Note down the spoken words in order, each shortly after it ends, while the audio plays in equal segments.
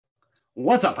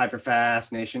What's up,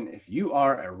 Hyperfast Nation? If you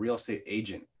are a real estate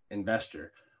agent,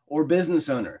 investor, or business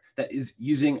owner that is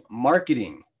using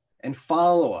marketing and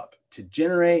follow-up to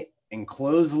generate and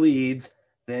close leads,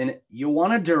 then you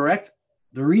want to direct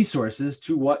the resources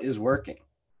to what is working.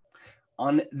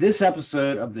 On this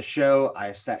episode of the show,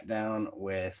 I sat down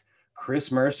with Chris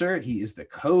Mercer. He is the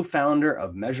co-founder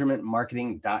of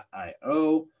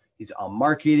measurementmarketing.io. He's a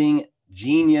marketing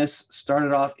genius,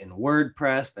 started off in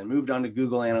WordPress, then moved on to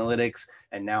Google Analytics,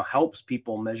 and now helps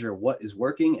people measure what is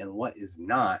working and what is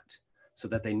not so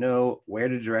that they know where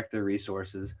to direct their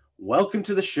resources. Welcome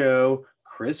to the show,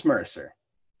 Chris Mercer.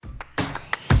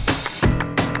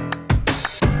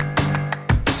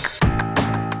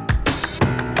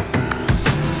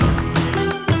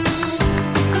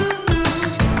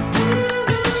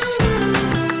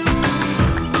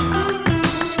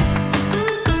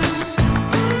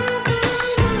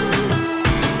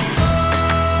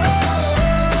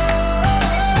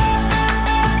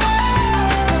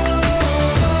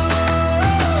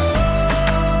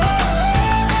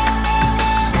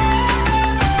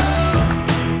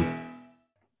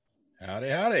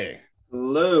 Howdy.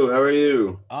 Hello, how are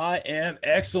you? I am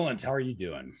excellent. How are you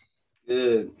doing?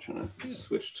 Good. I'm trying to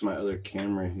switch to my other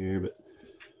camera here, but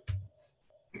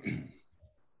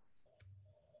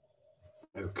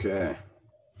okay.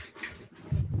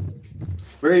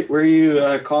 Where are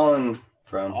you calling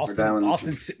from?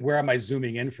 Austin. Where am I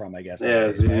zooming in from? I guess.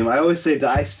 Yeah, Zoom. I always say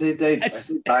I say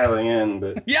dialing in,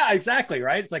 but yeah, exactly.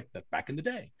 Right. It's like back in the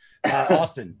day.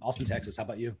 Austin, Texas. How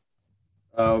about you?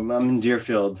 I'm in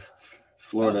Deerfield,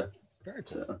 Florida. Oh, very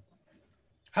cool. So,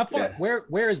 how far? Yeah.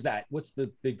 Where is that? What's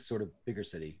the bigger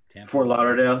city? Tampa? Fort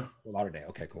Lauderdale. Fort Lauderdale.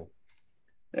 Okay, cool.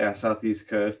 Yeah, southeast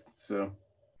coast. So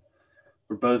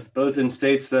we're both in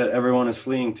states that everyone is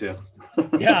fleeing to.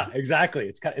 Yeah, exactly.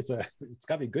 It's got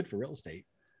to be good for real estate.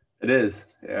 It is.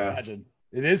 Yeah. Imagine.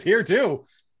 It is here too.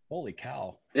 Holy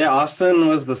cow. Yeah, Austin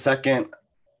was the second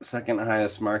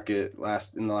highest market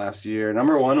in the last year.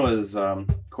 Number one was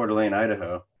Coeur d'Alene,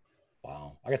 Idaho.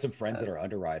 Wow. I got some friends that are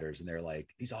underwriters and they're like,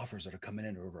 these offers that are coming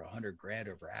in over $100,000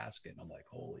 over asking. I'm like,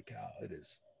 holy cow, it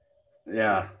is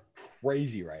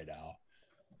crazy right now.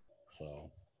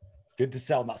 So good to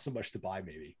sell, not so much to buy,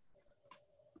 maybe.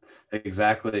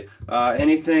 Exactly.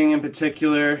 Anything in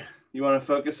particular you want to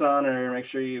focus on or make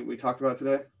sure we talked about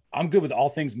today? I'm good with all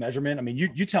things measurement. I mean,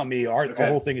 you tell me. Our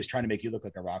whole thing is trying to make you look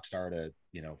like a rock star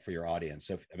for your audience.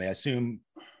 So, I assume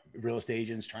real estate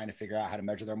agents trying to figure out how to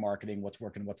measure their marketing, what's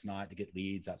working, what's not, to get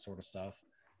leads, that sort of stuff.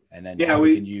 And then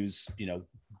we can use,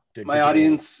 my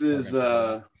audience is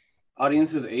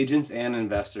agents and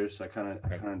investors. So I kind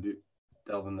of do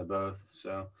delve into both.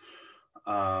 So,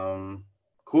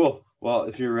 cool. Well,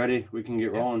 if you're ready, we can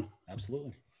get rolling.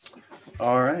 Absolutely.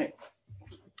 All right.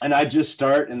 And I just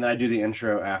start and then I do the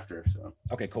intro after. So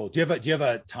okay, cool. Do you have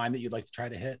a time that you'd like to try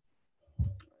to hit?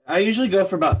 I usually go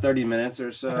for about 30 minutes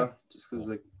or so, just because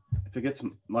if it gets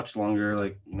much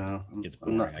longer, it's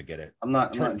boring. I get it. I'm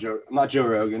not Joe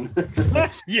Rogan.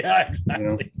 Yeah,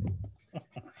 exactly.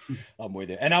 I'm with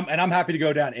you, and I'm happy to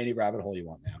go down any rabbit hole you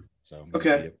want now. So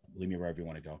leave me wherever you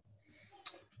want to go.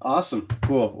 Awesome,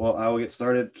 cool. Well, I will get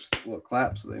started. Just a little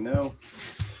clap so they know.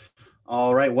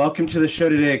 All right. Welcome to the show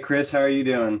today, Chris. How are you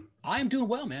doing? I am doing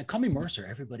well, man. Call me Mercer.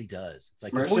 Everybody does. It's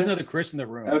like there's always another Chris in the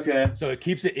room. Okay. So it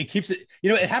keeps it.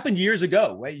 It happened years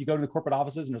ago, right? You go to the corporate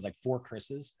offices and there's like 4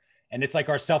 Chris's. And it's like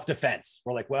our self-defense.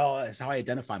 We're like, well, it's how I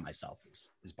identify myself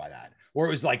is by that. Or it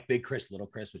was like Big Chris, Little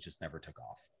Chris, which just never took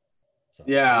off. So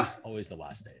yeah. Always the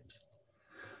last names.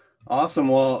 Awesome.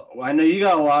 Well, I know you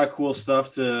got a lot of cool stuff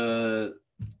to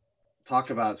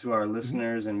talk about to our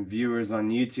listeners and viewers on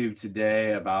YouTube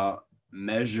today about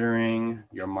measuring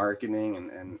your marketing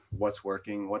and what's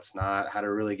working, what's not, how to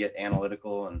really get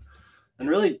analytical and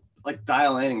really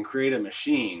dial in and create a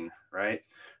machine, right?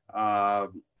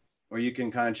 Where you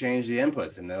can kind of change the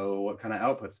inputs and know what kind of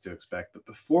outputs to expect. But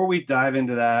before we dive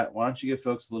into that, why don't you give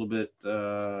folks a little bit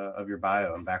of your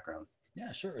bio and background?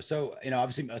 Yeah, sure. So,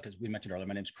 obviously, as we mentioned earlier,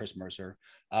 my name's Chris Mercer.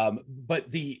 But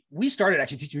we started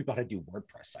actually teaching people how to do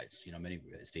WordPress sites. Many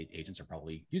estate agents are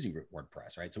probably using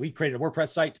WordPress, right? So we created a WordPress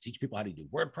site to teach people how to do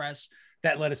WordPress.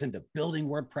 That led us into building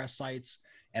WordPress sites.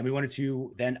 And we wanted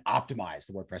to then optimize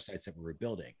the WordPress sites that we were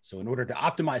building. So in order to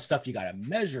optimize stuff, you got to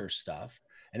measure stuff.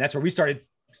 And that's where we started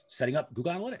setting up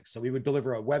Google Analytics. So we would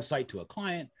deliver a website to a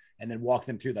client and then walk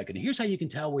them through and here's how you can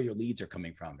tell where your leads are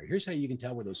coming from, or here's how you can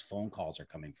tell where those phone calls are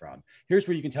coming from. Here's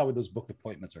where you can tell where those booked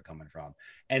appointments are coming from.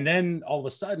 And then all of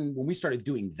a sudden, when we started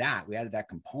doing that, we added that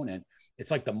component.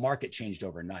 It's like the market changed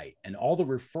overnight, and all the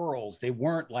referrals, they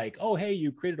weren't like, oh, hey,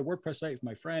 you created a WordPress site for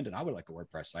my friend and I would like a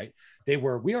WordPress site. They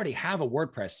were, we already have a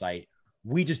WordPress site.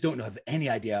 We just don't have any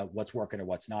idea what's working or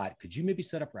what's not. Could you maybe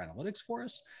set up our analytics for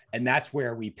us? And that's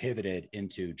where we pivoted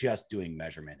into just doing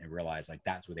measurement and realized like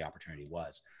that's where the opportunity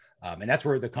was. And that's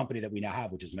where the company that we now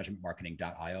have, which is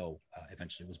measurementmarketing.io,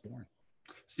 eventually was born.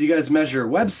 So you guys measure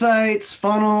websites,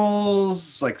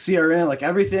 funnels, like CRM, like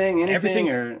anything,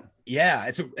 or? Yeah,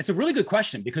 it's a really good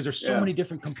question because there's so many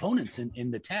different components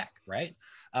in the tech, right?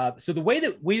 So the way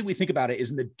that we think about it is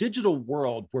in the digital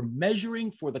world, we're measuring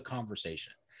for the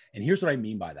conversation. And here's what I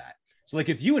mean by that. So like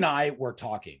if you and I were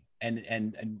talking,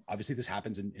 and obviously this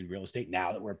happens in real estate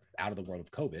now that we're out of the world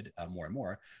of COVID more and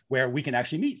more, where we can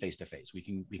actually meet face to face. We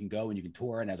can go and you can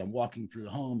tour. And as I'm walking through the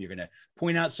home, you're going to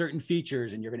point out certain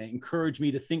features and you're going to encourage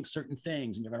me to think certain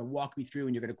things. And you're going to walk me through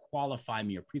and you're going to qualify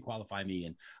me or pre-qualify me.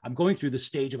 And I'm going through the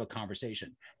stage of a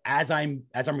conversation. As I'm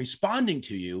responding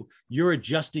to you, you're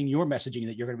adjusting your messaging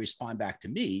that you're going to respond back to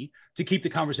me to keep the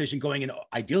conversation going in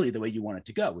ideally the way you want it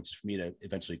to go, which is for me to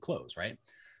eventually close, right?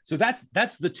 So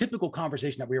that's the typical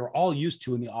conversation that we are all used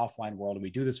to in the offline world. And we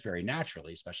do this very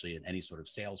naturally, especially in any sort of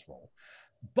sales role.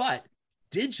 But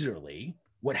digitally,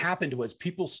 what happened was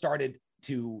people started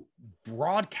to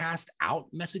broadcast out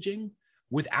messaging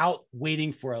without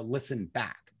waiting for a listen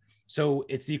back. So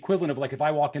it's the equivalent of like, if I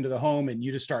walk into the home and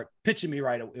you just start pitching me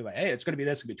right away, hey, it's going to be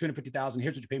this, it's going to be 250,000.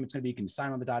 Here's what your payment's going to be. You can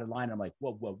sign on the dotted line. And I'm like,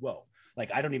 whoa. Like,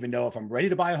 I don't even know if I'm ready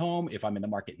to buy a home, if I'm in the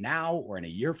market now or in a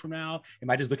year from now. Am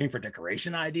I just looking for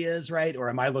decoration ideas, right? Or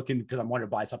am I looking because I want to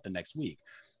buy something next week?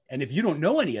 And if you don't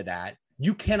know any of that,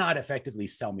 you cannot effectively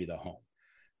sell me the home.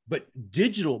 But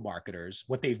digital marketers,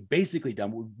 what they've basically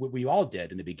done, what we all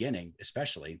did in the beginning,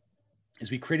 especially,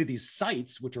 is we created these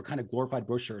sites, which were kind of glorified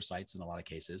brochure sites in a lot of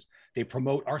cases. They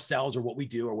promote ourselves or what we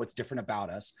do or what's different about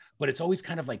us, but it's always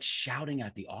kind of like shouting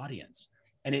at the audience.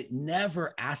 And it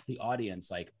never asks the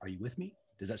audience, like, are you with me?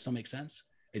 Does that still make sense?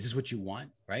 Is this what you want?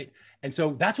 Right. And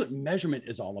so that's what measurement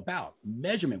is all about.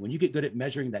 Measurement, when you get good at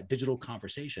measuring that digital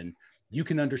conversation, you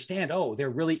can understand, oh,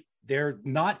 they're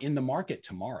not in the market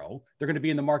tomorrow. They're going to be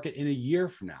in the market in a year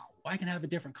from now. I can have a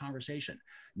different conversation.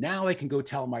 Now I can go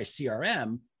tell my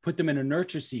CRM, put them in a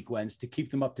nurture sequence to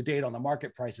keep them up to date on the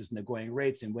market prices and the going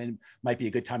rates and when might be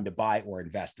a good time to buy or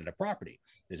invest in a property.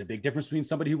 There's a big difference between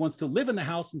somebody who wants to live in the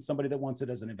house and somebody that wants it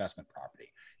as an investment property.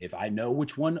 If I know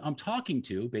which one I'm talking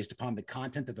to based upon the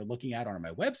content that they're looking at on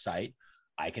my website,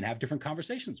 I can have different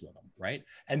conversations with them, right?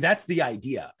 And that's the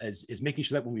idea, is making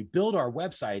sure that when we build our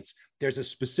websites, there's a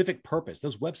specific purpose.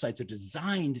 Those websites are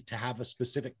designed to have a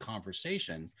specific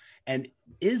conversation. And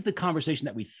is the conversation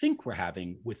that we think we're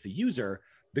having with the user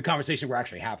the conversation we're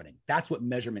actually having? That's what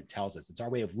measurement tells us. It's our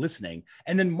way of listening.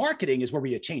 And then marketing is where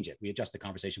we change it. We adjust the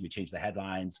conversation. We change the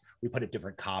headlines. We put a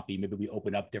different copy. Maybe we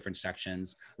open up different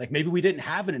sections. Like maybe we didn't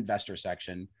have an investor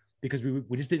section because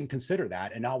we just didn't consider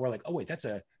that. And now we're like, oh wait,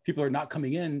 people are not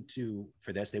coming in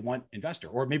for this. They want investor,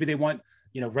 or maybe they want,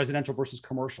 residential versus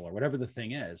commercial or whatever the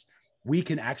thing is. We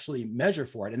can actually measure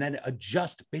for it and then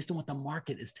adjust based on what the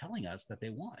market is telling us that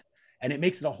they want. And it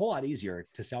makes it a whole lot easier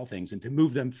to sell things and to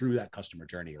move them through that customer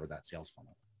journey or that sales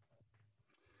funnel.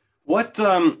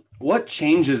 What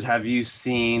changes have you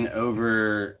seen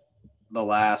over the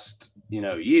last,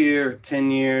 year,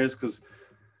 10 years? Because,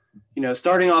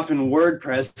 starting off in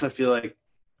WordPress, I feel like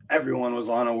everyone was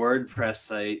on a WordPress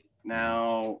site.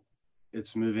 Now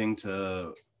it's moving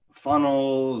to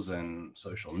funnels and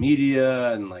social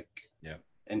media and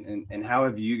and how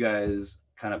have you guys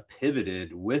kind of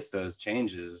pivoted with those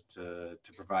changes to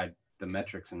provide the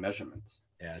metrics and measurements?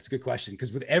 Yeah, it's a good question,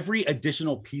 because with every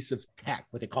additional piece of tech,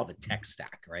 what they call the tech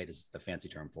stack, right, is the fancy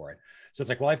term for it. So it's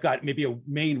like, well, I've got maybe a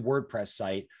main WordPress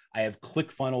site. I have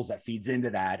ClickFunnels that feeds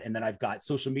into that. And then I've got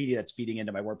social media that's feeding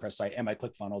into my WordPress site and my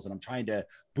ClickFunnels. And I'm trying to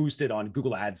boost it on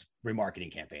Google Ads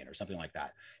remarketing campaign or something like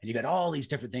that. And you got all these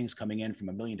different things coming in from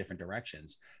a million different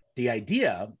directions. The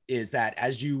idea is that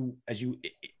if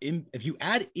you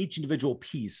add each individual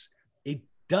piece, it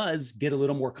does get a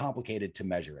little more complicated to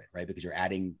measure it, right? Because you're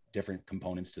adding different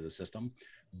components to the system.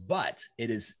 But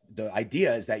the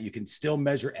idea is that you can still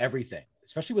measure everything,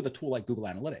 especially with a tool like Google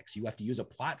Analytics. You have to use a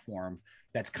platform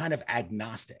that's kind of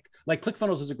agnostic. Like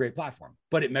ClickFunnels is a great platform,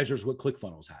 but it measures what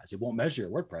ClickFunnels has. It won't measure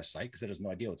your WordPress site because it has no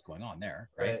idea what's going on there,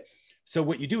 right? So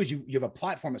what you do is you have a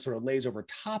platform that sort of lays over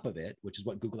top of it, which is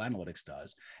what Google Analytics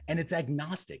does. And it's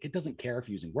agnostic. It doesn't care if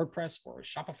you're using WordPress or a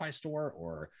Shopify store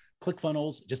or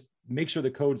ClickFunnels. Just make sure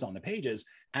the code's on the pages.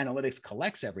 Analytics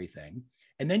collects everything.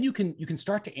 And then you can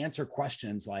start to answer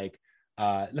questions like,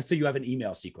 let's say you have an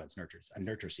email sequence, a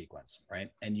nurture sequence, right?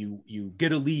 And you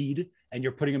get a lead and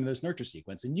you're putting them in this nurture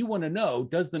sequence. And you want to know,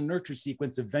 does the nurture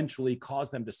sequence eventually cause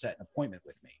them to set an appointment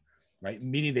with me? Right?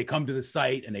 Meaning they come to the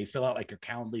site and they fill out like your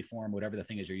Calendly form, whatever the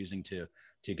thing is you're using to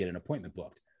get an appointment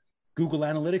booked. Google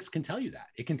Analytics can tell you that.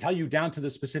 It can tell you down to the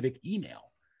specific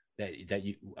email that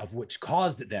you, of which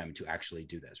caused them to actually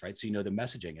do this, right? So you know the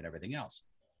messaging and everything else.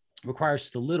 It requires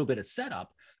just a little bit of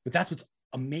setup, but that's what's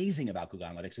amazing about Google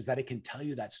Analytics is that it can tell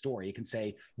you that story. It can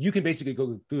say, you can basically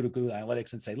go to Google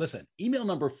Analytics and say, listen, email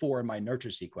number 4 in my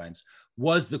nurture sequence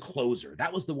was the closer.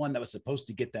 That was the one that was supposed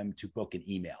to get them to book an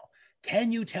email.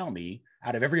 Can you tell me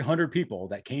out of every 100 people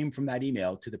that came from that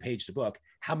email to the page to book,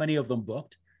 how many of them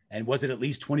booked? And was it at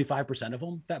least 25% of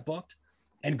them that booked?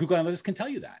 And Google Analytics can tell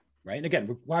you that, right? And again,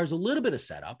 requires a little bit of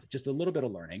setup, just a little bit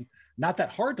of learning, not that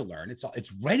hard to learn.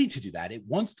 It's ready to do that. It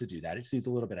wants to do that. It just needs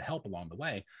a little bit of help along the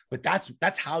way. But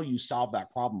that's how you solve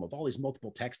that problem of all these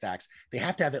multiple tech stacks. They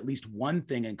have to have at least one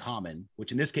thing in common,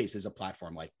 which in this case is a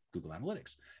platform like Google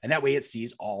Analytics. And that way it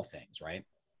sees all things, right?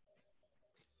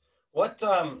 What,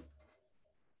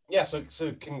 yeah, so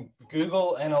can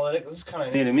Google Analytics, this is kind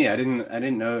of new to me. I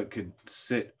didn't know it could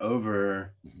sit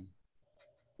over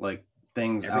like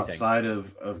things Everything. outside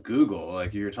of Google.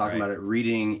 Like you were talking about it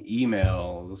reading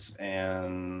emails,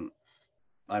 and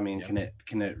I mean, can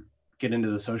it get into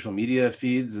the social media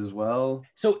feeds as well?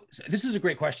 So this is a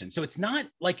great question. So it's not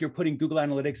like you're putting Google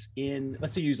Analytics in,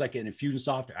 let's say you use like an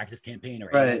Infusionsoft or ActiveCampaign or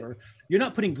whatever. You're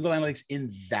not putting Google Analytics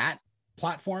in that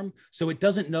platform. So it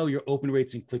doesn't know your open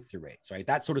rates and click-through rates, right?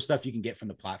 That sort of stuff you can get from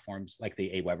the platforms like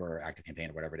the Aweber or ActiveCampaign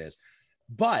or whatever it is.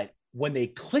 But when they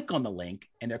click on the link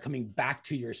and they're coming back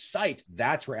to your site,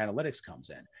 that's where analytics comes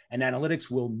in. And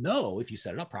analytics will know, if you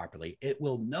set it up properly, it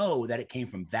will know that it came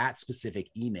from that specific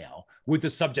email with the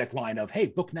subject line of, hey,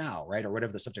 book now, right? Or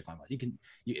whatever the subject line was.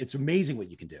 It's amazing what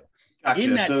you can do. Gotcha.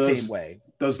 In that so same way.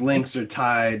 Those links are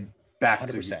tied back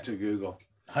to Google.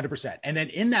 100%. And then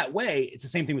in that way, it's the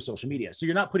same thing with social media. So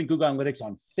you're not putting Google Analytics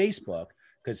on Facebook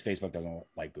because Facebook doesn't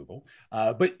like Google.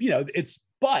 But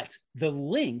the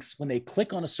links, when they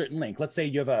click on a certain link, let's say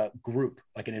you have a group,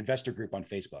 like an investor group on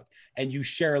Facebook, and you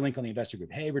share a link on the investor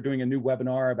group. Hey, we're doing a new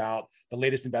webinar about the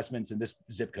latest investments in this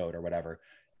zip code or whatever.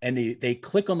 And they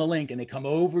click on the link and they come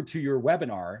over to your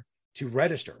webinar to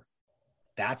register.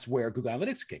 That's where Google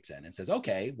Analytics kicks in and says,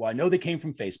 okay, well, I know they came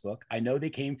from Facebook. I know they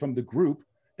came from the group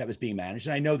that was being managed.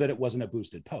 And I know that it wasn't a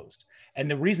boosted post.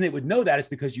 And the reason it would know that is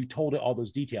because you told it all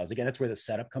those details. Again, that's where the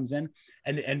setup comes in.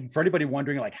 And for anybody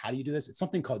wondering, like, how do you do this? It's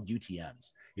something called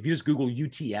UTMs. If you just Google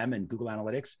UTM and Google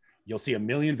Analytics, you'll see a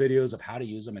million videos of how to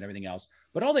use them and everything else.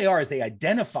 But all they are is they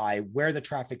identify where the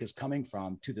traffic is coming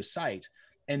from to the site.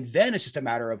 And then it's just a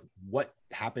matter of what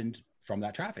happened from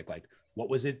that traffic. Like, what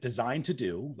was it designed to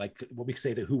do? Like what we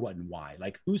say the who, what, and why.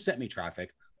 Like, who sent me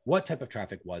traffic? What type of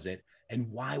traffic was it? And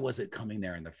why was it coming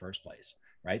there in the first place,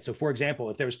 right? So for example,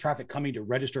 if there was traffic coming to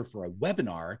register for a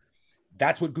webinar,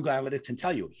 that's what Google Analytics can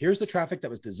tell you. Here's the traffic that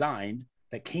was designed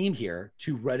that came here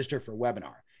to register for a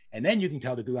webinar. And then you can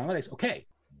tell the Google Analytics, okay,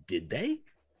 did they,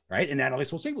 right? And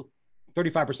analytics will say, well,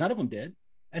 35% of them did.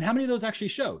 And how many of those actually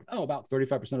showed? Oh, about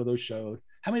 35% of those showed.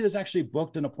 How many of those actually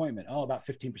booked an appointment? Oh, about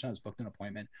 15% has booked an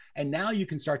appointment. And now you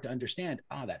can start to understand,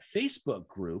 that Facebook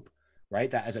group,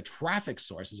 right, that as a traffic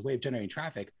source, as a way of generating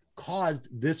traffic, caused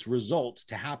this result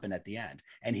to happen at the end.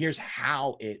 And here's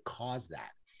how it caused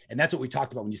that. And that's what we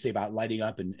talked about when you say about lighting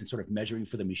up and sort of measuring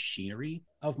for the machinery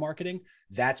of marketing.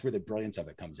 That's where the brilliance of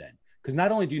it comes in. Because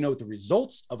not only do you know what the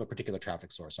results of a particular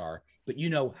traffic source are, but you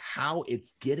know how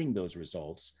it's getting those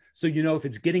results. So you know if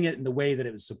it's getting it in the way that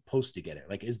it was supposed to get it.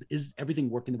 Like, is everything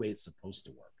working the way it's supposed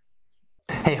to work?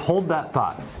 Hey, hold that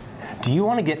thought. Do you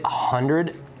want to get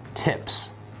 100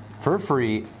 tips for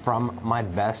free from my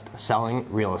best-selling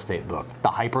real estate book, The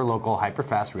Hyperlocal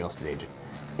Hyperfast Real Estate Agent?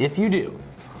 If you do,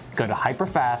 go to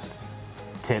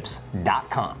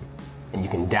hyperfasttips.com and you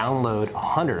can download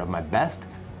 100 of my best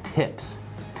tips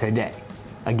today.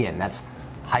 Again, that's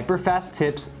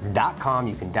hyperfasttips.com.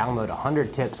 You can download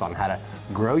 100 tips on how to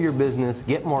grow your business,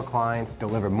 get more clients,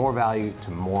 deliver more value to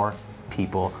more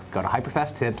people. Go to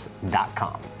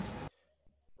hyperfasttips.com.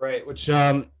 Right, which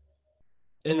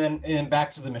and then back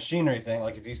to the machinery thing,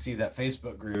 like if you see that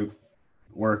Facebook group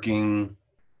working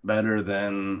better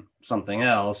than something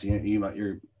else,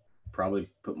 you're probably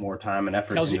put more time and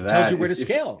effort into that. Tells you where to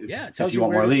scale. It tells you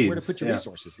where to put your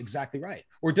resources. Exactly right.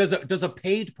 Or does a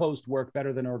paid post work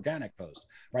better than an organic post,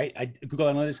 right? Google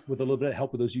Analytics, with a little bit of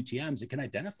help with those UTMs, it can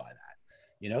identify that.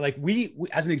 Like we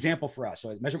as an example for us, so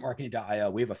at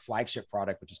measurementmarketing.io, we have a flagship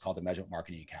product, which is called the Measurement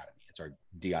Marketing Academy. It's our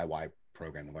DIY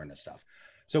program to learn this stuff.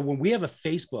 So when we have a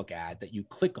Facebook ad that you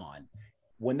click on,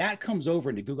 when that comes over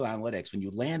into Google Analytics, when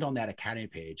you land on that Academy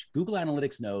page, Google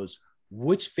Analytics knows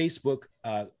which Facebook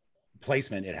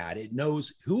placement it had. It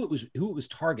knows who it was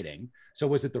targeting. So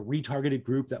was it the retargeted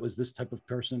group that was this type of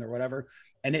person or whatever?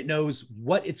 And it knows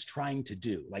what it's trying to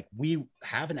do. Like, we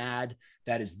have an ad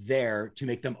that is there to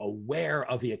make them aware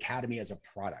of the Academy as a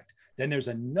product. Then there's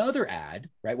another ad,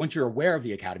 right? Once you're aware of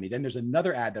the Academy, then there's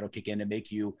another ad that'll kick in to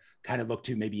make you kind of look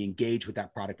to maybe engage with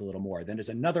that product a little more. Then there's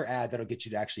another ad that'll get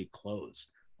you to actually close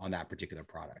on that particular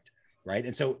product, right?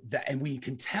 And so and we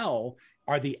can tell,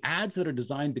 are the ads that are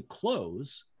designed to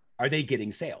close, are they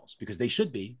getting sales? Because they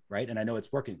should be, right? And I know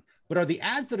it's working. But are the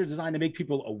ads that are designed to make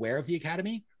people aware of the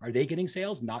Academy, are they getting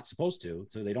sales? Not supposed to,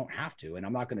 so they don't have to. And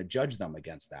I'm not going to judge them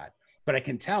against that. But I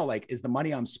can tell, like, is the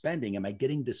money I'm spending, am I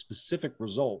getting the specific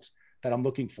result that I'm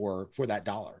looking for that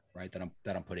dollar, right?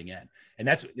 That I'm putting in. And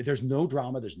there's no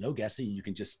drama, there's no guessing. You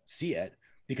can just see it,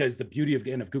 because the beauty of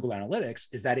Google Analytics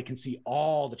is that it can see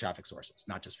all the traffic sources,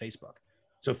 not just Facebook.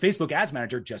 So Facebook Ads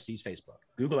Manager just sees Facebook.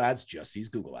 Google Ads just sees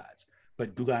Google Ads.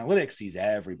 But Google Analytics sees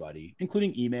everybody,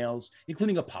 including emails,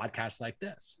 including a podcast like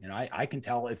this. You know, I can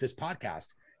tell if this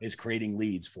podcast is creating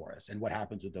leads for us and what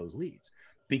happens with those leads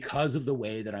because of the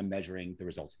way that I'm measuring the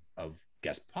results of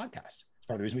guest podcasts. It's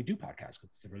part of the reason we do podcasts, because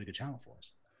it's a really good channel for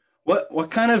us.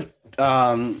 What kind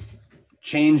of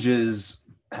changes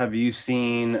have you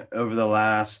seen over the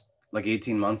last like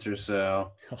 18 months or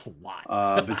so? A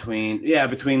lot.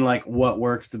 between like what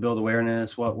works to build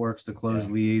awareness, what works to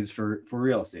close leads for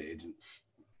real estate agents.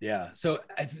 Yeah. So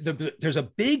there's a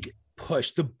big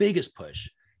push. The biggest push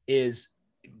is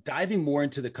diving more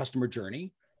into the customer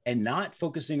journey and not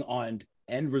focusing on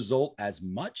end result as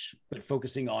much, but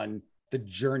focusing on the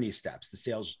journey steps, the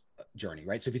sales journey,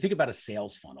 right? So if you think about a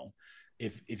sales funnel,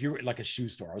 if you're like a shoe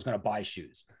store, I was going to buy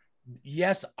shoes.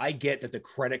 Yes, I get that the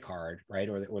credit card, right,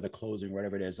 or the closing,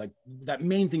 whatever it is, like that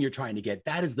main thing you're trying to get,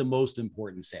 that is the most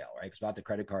important sale, right? Because without the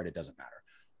credit card, it doesn't matter.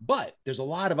 But there's a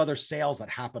lot of other sales that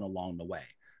happen along the way.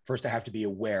 First, I have to be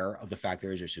aware of the fact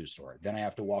there is a shoe store. Then I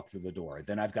have to walk through the door.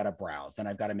 Then I've got to browse. Then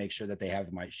I've got to make sure that they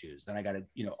have my shoes. Then I got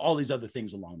to, all these other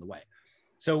things along the way.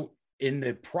 So in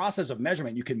the process of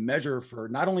measurement, you can measure for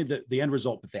not only the end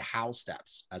result, but the how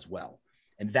steps as well.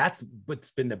 And that's what's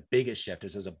been the biggest shift,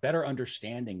 is there's a better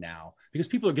understanding now, because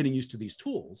people are getting used to these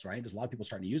tools, right? There's a lot of people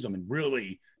starting to use them and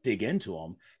really dig into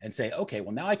them and say, okay,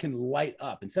 well, now I can light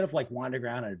up. Instead of like wandering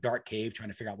around in a dark cave trying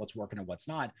to figure out what's working and what's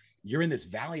not, you're in this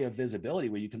valley of visibility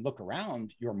where you can look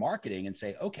around your marketing and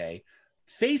say, okay,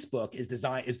 Facebook is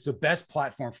the best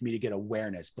platform for me to get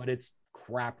awareness, but it's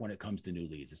crap when it comes to new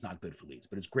leads. It's not good for leads,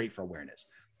 but it's great for awareness.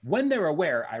 When they're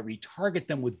aware, I retarget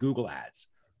them with Google Ads,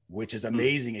 which is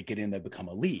amazing at getting them to become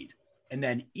a lead. And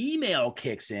then email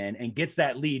kicks in and gets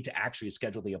that lead to actually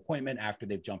schedule the appointment after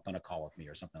they've jumped on a call with me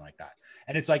or something like that.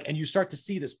 And it's like, and you start to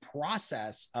see this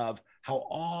process of how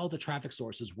all the traffic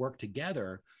sources work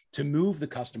together to move the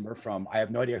customer from, I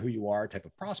have no idea who you are type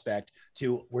of prospect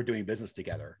to we're doing business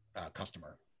together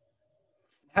customer.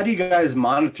 How do you guys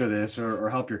monitor this or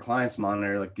help your clients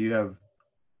monitor? Like, do you have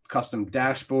custom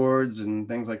dashboards and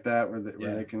things like that where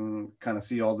they can kind of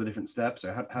see all the different steps,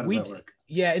 or how does that work?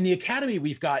 Yeah, in the Academy,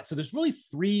 we've got, so there's really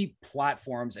 3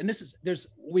 platforms, and there's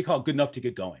what we call good enough to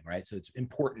get going, right? So it's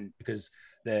important because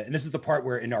and this is the part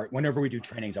where whenever we do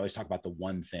trainings, I always talk about the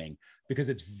one thing, because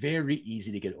it's very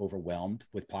easy to get overwhelmed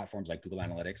with platforms like Google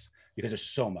Analytics because there's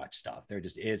so much stuff. There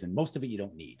just is, and most of it you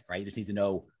don't need, right? You just need to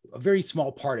know a very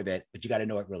small part of it, but you got to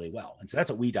know it really well. And so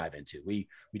that's what we dive into. We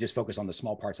just focus on the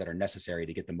small parts that are necessary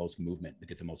to get the most movement, to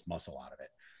get the most muscle out of it.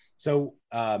 So,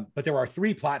 but there are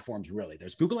 3 platforms really.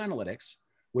 There's Google Analytics,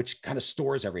 which kind of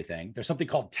stores everything. There's something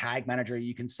called Tag Manager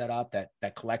you can set up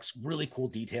that collects really cool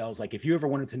details. Like if you ever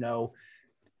wanted to know,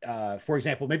 for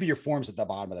example, maybe your form's at the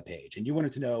bottom of the page and you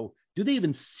wanted to know, do they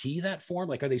even see that form?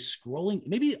 Like, are they scrolling?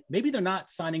 Maybe they're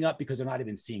not signing up because they're not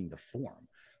even seeing the form.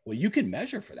 Well, you can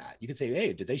measure for that. You can say,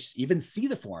 hey, did they even see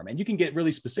the form? And you can get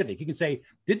really specific. You can say,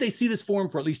 did they see this form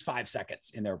for at least 5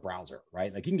 seconds in their browser,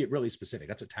 right? Like you can get really specific.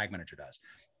 That's what Tag Manager does.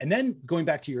 And then going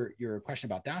back to your question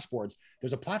about dashboards,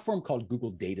 there's a platform called Google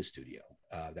Data Studio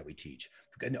that we teach.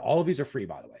 And all of these are free,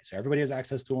 by the way. So everybody has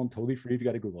access to them, totally free if you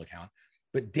got a Google account.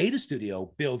 But Data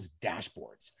Studio builds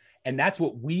dashboards. And that's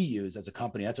what we use as a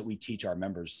company. That's what we teach our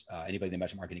members, anybody in the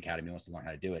Measurement Marketing Academy wants to learn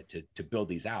how to do it, to build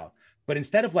these out. But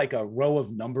instead of like a row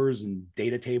of numbers and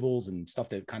data tables and stuff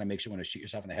that kind of makes you want to shoot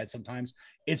yourself in the head sometimes,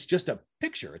 it's just a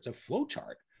picture. It's a flow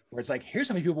chart where it's like, here's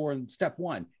how many people were in step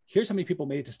 1. Here's how many people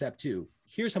made it to step 2.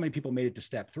 Here's how many people made it to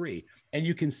step 3. And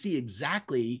you can see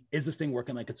exactly, is this thing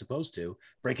working like it's supposed to?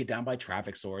 Break it down by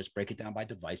traffic source, break it down by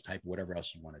device type, whatever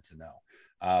else you wanted to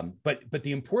know. But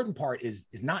the important part is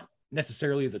not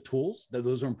necessarily the tools, though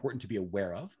those are important to be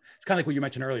aware of. It's kind of like what you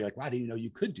mentioned earlier, like, wow, didn't you know you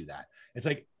could do that? It's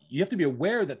like, you have to be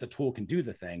aware that the tool can do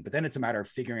the thing, but then it's a matter of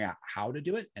figuring out how to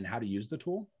do it and how to use the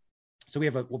tool. So we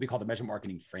have what we call the measurement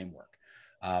marketing framework.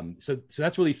 So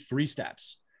that's really 3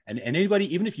 steps. And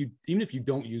anybody, even if you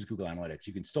don't use Google Analytics,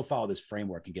 you can still follow this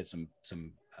framework and get some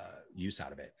use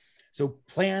out of it. So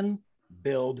plan,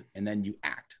 build, and then you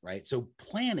act, right? So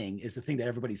planning is the thing that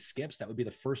everybody skips. That would be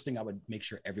the first thing I would make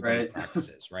sure everybody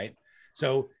practices, right?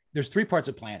 So there's 3 parts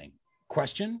of planning: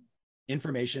 question,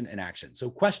 information, and action. So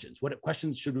questions, what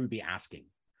questions should we be asking?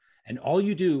 And all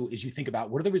you do is you think about,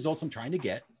 what are the results I'm trying to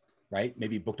get, right?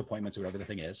 Maybe booked appointments or whatever the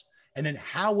thing is. And then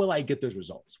how will I get those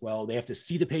results? Well, they have to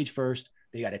see the page first.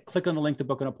 They got to click on the link to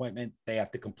book an appointment. They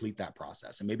have to complete that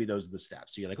process. And maybe those are the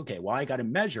steps. So you're like, okay, well, I got to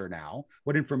measure now.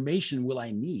 What information will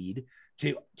I need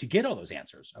to get all those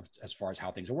answers as far as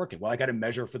how things are working? Well, I got to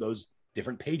measure for those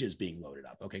different pages being loaded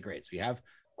up. Okay, great. So you have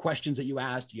questions that you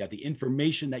asked. You have the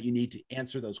information that you need to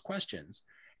answer those questions.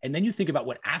 And then you think about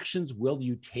what actions will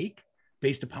you take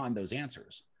based upon those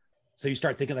answers. So you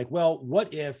start thinking like, well,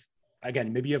 what if,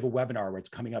 again, maybe you have a webinar where it's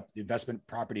coming up, the investment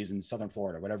properties in Southern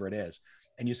Florida, whatever it is.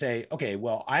 And you say, okay,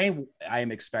 well, I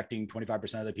am expecting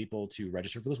 25% of the people to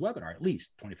register for this webinar, at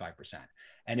least 25%.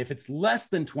 And if it's less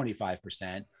than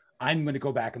 25%, I'm going to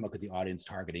go back and look at the audience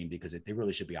targeting, because they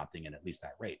really should be opting in at least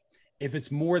that rate. If it's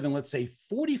more than, let's say,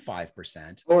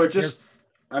 45%. Or just,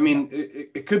 I mean,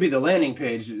 it could be the landing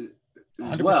page as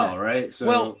 100%. Well, right? So,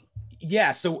 well,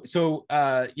 yeah. So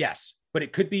yes. But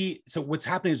it could be, so what's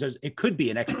happening is it could be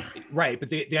an extra, right? But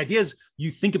the idea is you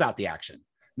think about the action,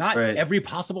 not every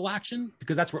possible action,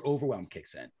 because that's where overwhelm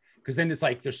kicks in. Because then it's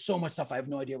like, there's so much stuff, I have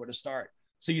no idea where to start.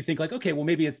 So you think like, okay, well,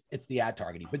 maybe it's the ad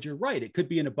targeting, but you're right. It could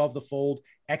be an above the fold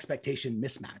expectation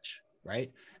mismatch,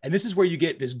 right? And this is where you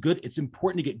get this good, it's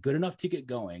important to get good enough to get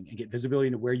going and get visibility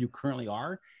into where you currently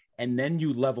are. And then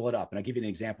you level it up. And I'll give you an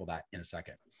example of that in a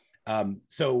second.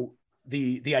 So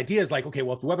the idea is like, okay,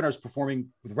 well, if the webinar is performing,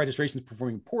 the registration is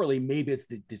performing poorly, maybe it's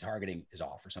the targeting is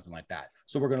off or something like that.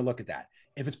 So we're going to look at that.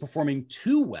 If it's performing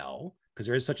too well, because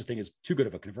there is such a thing as too good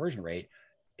of a conversion rate,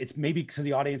 it's maybe because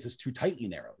the audience is too tightly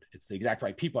narrowed. It's the exact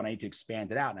right people, and I need to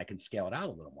expand it out, and I can scale it out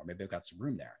a little more. Maybe I've got some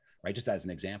room there, right? Just as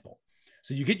an example.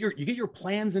 So you get your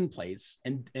plans in place,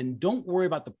 and don't worry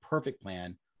about the perfect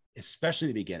plan, especially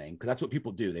in the beginning, because that's what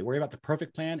people do. They worry about the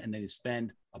perfect plan and they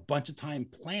spend a bunch of time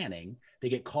planning. They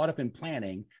get caught up in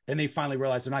planning. Then they finally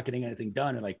realize they're not getting anything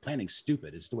done. And like, planning's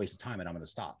stupid. It's a waste of time and I'm going to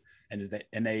stop.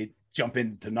 And they jump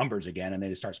into numbers again and they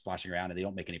just start splashing around and they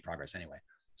don't make any progress anyway.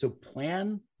 So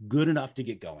plan good enough to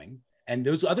get going. And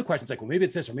those other questions like, well, maybe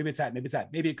it's this or maybe it's that, maybe it's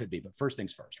that, maybe it could be, but first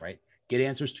things first, right? Get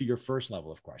answers to your first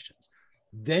level of questions.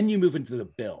 Then you move into the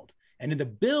build. And in the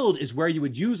build is where you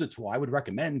would use a tool. I would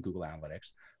recommend Google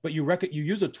Analytics, but you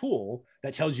use a tool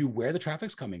that tells you where the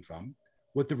traffic's coming from,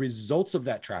 what the results of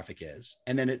that traffic is,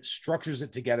 and then it structures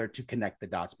it together to connect the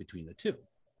dots between the two.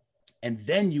 And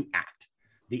then you act.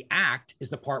 The act is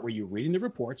the part where you're reading the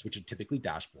reports, which are typically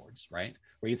dashboards, right?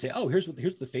 Where you can say, oh, here's what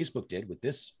the Facebook did with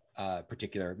this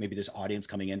particular, maybe this audience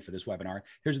coming in for this webinar.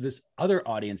 Here's what this other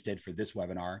audience did for this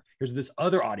webinar. Here's what this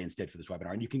other audience did for this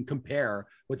webinar. And you can compare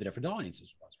what the different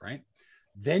audiences was, right?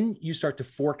 Then you start to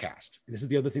forecast. And this is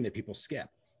the other thing that people skip.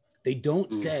 They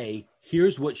don't say,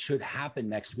 here's what should happen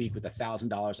next week with the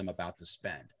 $1,000 I'm about to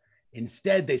spend.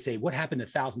 Instead, they say, what happened to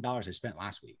 $1,000 I spent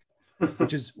last week?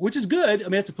 which is good. I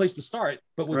mean, it's a place to start,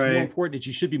 but what's more important is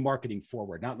you should be marketing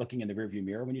forward, not looking in the rearview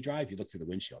mirror when you drive. You look through the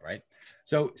windshield, right?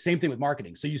 So same thing with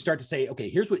marketing. So you start to say, okay,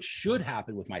 here's what should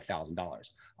happen with my $1,000.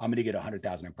 I'm going to get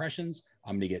 100,000 impressions.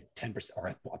 I'm going to get 10%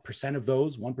 or a percent of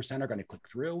those, 1% are going to click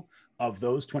through. Of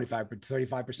those, 25 to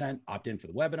 35% opt in for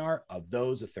the webinar. Of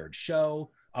those, a third show.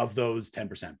 Of those,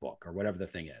 10% book or whatever the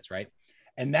thing is, right?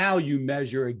 And now you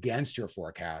measure against your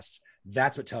forecasts.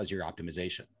 That's what tells you your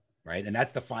optimization. Right. And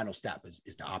that's the final step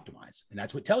is to optimize. And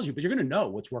that's what tells you, but you're going to know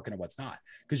what's working and what's not,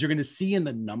 because you're going to see in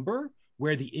the number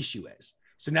where the issue is.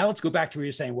 So now let's go back to where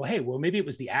you're saying, well, hey, maybe it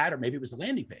was the ad or maybe it was the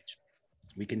landing page.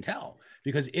 We can tell,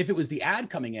 because if it was the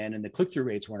ad coming in and the click-through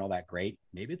rates weren't all that great,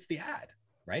 maybe it's the ad,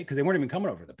 right? Because they weren't even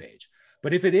coming over the page.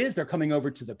 But if it is, they're coming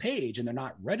over to the page and they're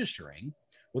not registering,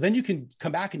 well, then you can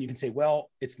come back and you can say,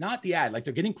 well, it's not the ad. Like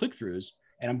they're getting click-throughs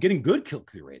and I'm getting good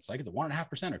click-through rates, like it's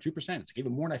 1.5% or 2%. It's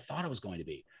even more than I thought it was going to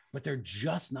be, but they're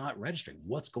just not registering.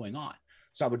 What's going on?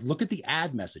 So I would look at the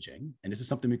ad messaging, and this is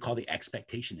something we call the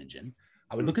expectation engine.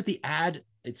 I would look at the ad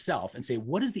itself and say,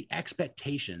 what is the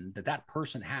expectation that that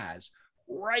person has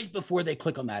right before they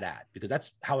click on that ad? Because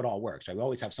that's how it all works. Right? We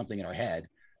always have something in our head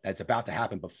that's about to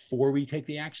happen before we take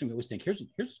the action. We always think, here's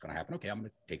what's going to happen. Okay, I'm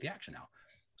going to take the action now.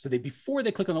 So before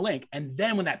they click on the link, and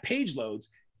then when that page loads,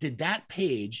 did that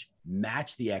page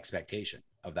match the expectation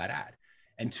of that ad?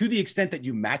 And to the extent that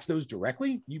you match those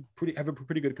directly, you have a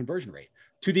pretty good conversion rate.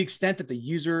 To the extent that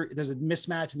there's a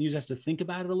mismatch and the user has to think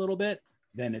about it a little bit,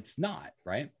 then it's not,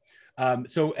 right?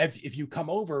 So if you come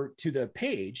over to the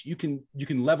page, you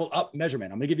can level up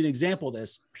measurement. I'm gonna give you an example of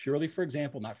this purely for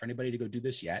example, not for anybody to go do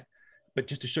this yet, but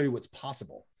just to show you what's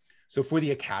possible. So for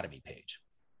the Academy page,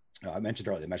 I mentioned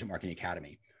earlier, the Measurement Marketing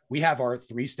Academy, we have our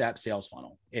 3-step sales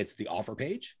funnel. It's the offer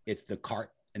page, it's the cart,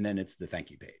 and then it's the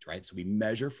thank you page, right? So we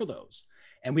measure for those.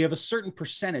 And we have a certain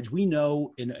percentage. We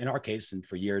know in our case, and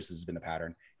for years, this has been the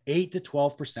pattern, 8 to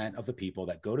 12% of the people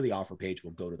that go to the offer page will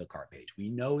go to the cart page. We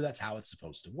know that's how it's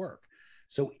supposed to work.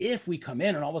 So if we come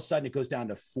in and all of a sudden it goes down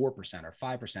to 4% or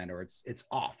 5%, or it's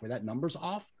off, where that number's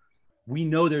off, we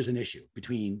know there's an issue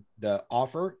between the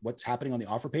offer, what's happening on the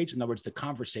offer page. In other words, the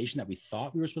conversation that we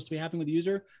thought we were supposed to be having with the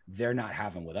user, they're not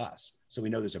having with us. So we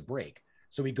know there's a break.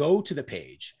 So we go to the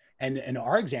page. And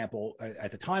our example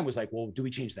at the time was like, well, do we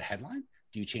change the headline?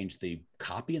 Do you change the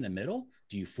copy in the middle?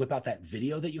 Do you flip out that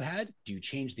video that you had? Do you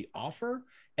change the offer?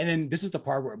 And then this is the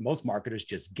part where most marketers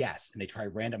just guess and they try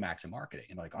random acts of marketing.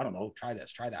 And like, I don't know, try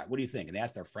this, try that. What do you think? And they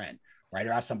ask their friend, right?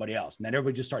 Or ask somebody else. And then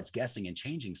everybody just starts guessing and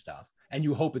changing stuff. And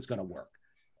you hope it's going to work.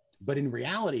 But in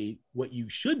reality, what you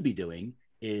should be doing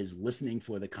is listening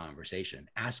for the conversation.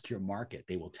 Ask your market.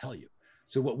 They will tell you.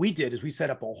 So what we did is we set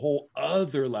up a whole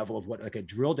other level of what, like a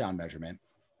drill down measurement.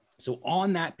 So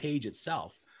on that page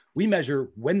itself, we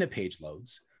measure when the page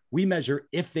loads. We measure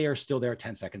if they are still there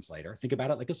 10 seconds later. Think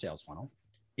about it like a sales funnel.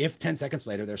 If 10 seconds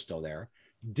later, they're still there.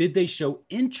 Did they show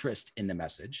interest in the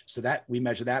message? So that we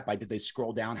measure that by, did they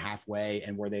scroll down halfway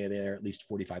and were they there at least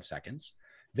 45 seconds?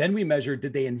 Then we measure,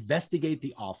 did they investigate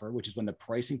the offer, which is when the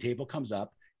pricing table comes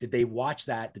up? Did they watch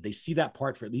that? Did they see that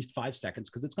part for at least 5 seconds?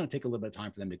 Because it's going to take a little bit of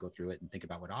time for them to go through it and think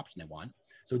about what option they want.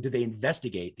 So did they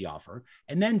investigate the offer?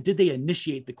 And then did they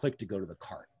initiate the click to go to the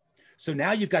cart? So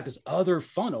now you've got this other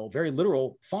funnel, very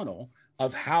literal funnel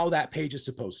of how that page is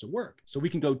supposed to work. So we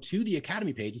can go to the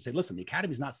Academy page and say, listen, the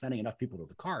Academy is not sending enough people to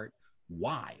the cart.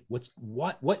 Why?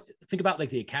 Think about like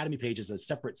the Academy page as a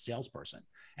separate salesperson.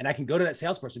 And I can go to that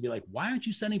salesperson and be like, why aren't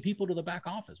you sending people to the back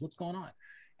office? What's going on?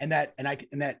 And I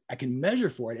can measure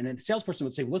for it. And then the salesperson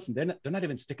would say, listen, they're not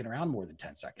even sticking around more than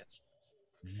 10 seconds.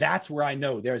 That's where I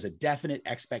know there's a definite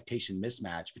expectation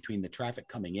mismatch between the traffic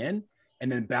coming in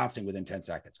and then bouncing within 10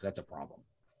 seconds, because that's a problem.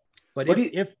 But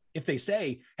if they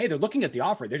say, hey, they're looking at the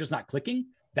offer, they're just not clicking,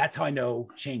 that's how I know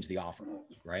change the offer,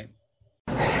 right?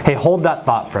 Hey, hold that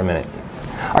thought for a minute.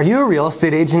 Are you a real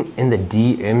estate agent in the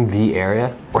DMV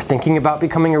area or thinking about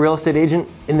becoming a real estate agent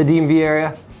in the DMV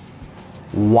area?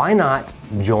 Why not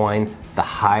join the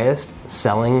highest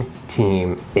selling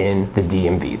team in the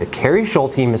DMV? The Kerry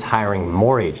Scholl team is hiring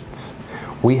more agents.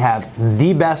 We have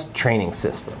the best training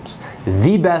systems,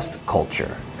 the best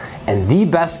culture, and the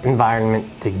best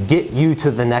environment to get you to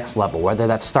the next level, whether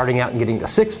that's starting out and getting to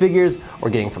 6 figures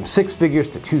or getting from 6 figures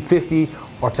to 250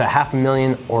 or to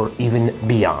 $500,000 or even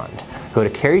beyond. Go to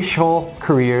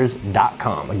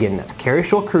kerryschollcareers.com. Again, that's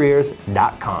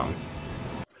kerryschollcareers.com.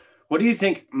 What do you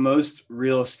think most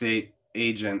real estate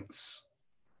agents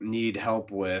need help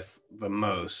with the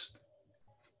most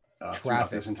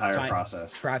throughout this entire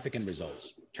process? Traffic and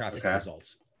results. Traffic and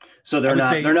results. So they're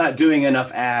not doing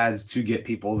enough ads to get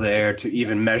people there to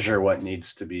even measure what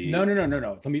needs to be. No.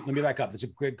 Let me back up. That's a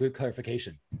good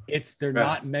clarification. They're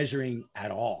not measuring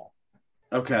at all.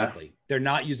 Okay. Typically. They're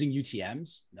not using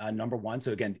UTMs, number one.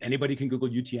 So again, anybody can Google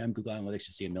UTM, Google Analytics,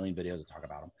 you see a million videos that talk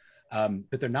about them.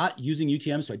 But they're not using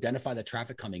UTMs to identify the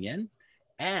traffic coming in.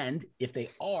 And if they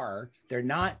are, they're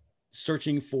not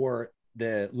searching for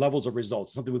the levels of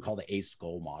results, something we call the ACE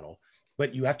goal model.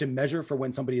 But you have to measure for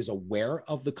when somebody is aware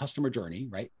of the customer journey,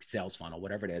 right? Sales funnel,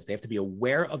 whatever it is. They have to be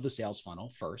aware of the sales funnel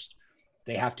first.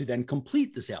 They have to then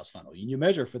complete the sales funnel. You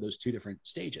measure for those 2 different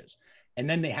stages. And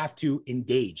then they have to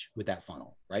engage with that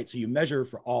funnel, right? So you measure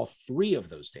for all 3 of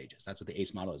those stages. That's what the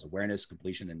ACE model is: awareness,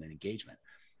 completion, and then engagement.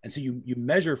 And so you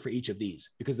measure for each of these,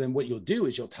 because then what you'll do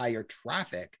is you'll tie your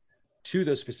traffic to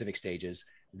those specific stages.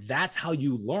 That's how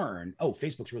you learn, oh,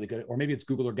 Facebook's really good, or maybe it's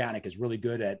Google Organic is really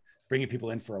good at bringing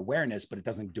people in for awareness, but it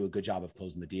doesn't do a good job of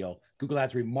closing the deal. Google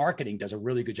Ads remarketing does a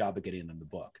really good job of getting them to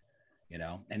book, and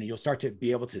then you'll start to be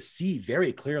able to see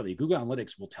very clearly. Google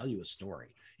Analytics will tell you a story.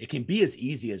 It can be as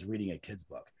easy as reading a kid's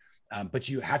book, but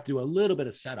you have to do a little bit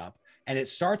of setup, and it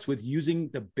starts with using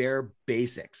the bare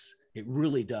basics. It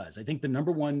really does. I think the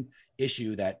number one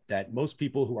issue that most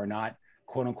people who are not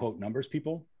quote unquote numbers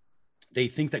people, they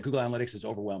think that Google Analytics is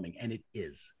overwhelming, and it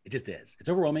is. It just is. It's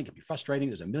overwhelming. It can be frustrating.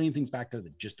 There's a million things back there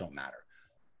that just don't matter.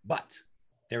 But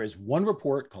there is one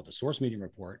report called the Source Medium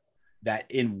Report that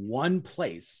in one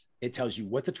place, it tells you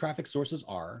what the traffic sources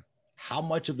are, how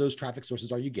much of those traffic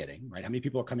sources are you getting, right? How many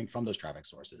people are coming from those traffic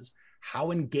sources?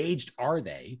 How engaged are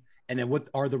they? And then what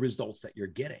are the results that you're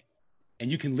getting?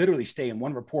 And you can literally stay in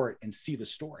one report and see the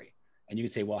story. And you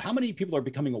can say, well, how many people are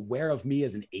becoming aware of me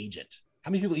as an agent?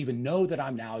 How many people even know that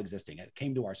I'm now existing? It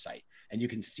came to our site, and you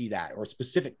can see that, or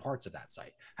specific parts of that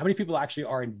site. How many people actually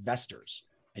are investors?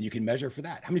 And you can measure for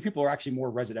that. How many people are actually more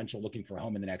residential looking for a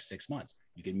home in the next 6 months?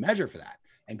 You can measure for that.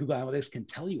 And Google Analytics can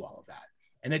tell you all of that.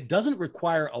 And it doesn't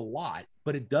require a lot,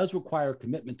 but it does require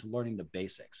commitment to learning the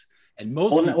basics. And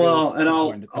most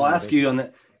I'll ask you on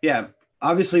that. Yeah,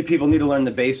 obviously people need to learn the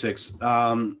basics.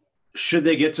 Should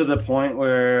they get to the point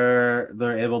where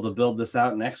they're able to build this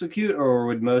out and execute, or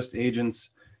would most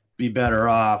agents be better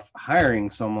off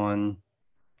hiring someone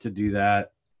to do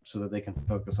that so that they can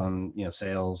focus on,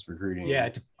 sales, recruiting? Yeah,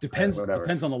 it depends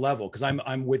on the level. Cause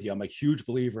I'm with you. I'm a huge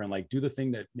believer in like, do the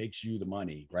thing that makes you the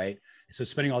money, right? So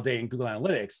spending all day in Google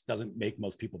Analytics doesn't make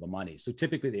most people the money. So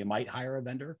typically they might hire a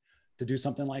vendor to do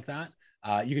something like that.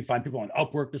 You can find people on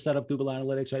Upwork to set up Google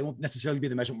Analytics. Right? It won't necessarily be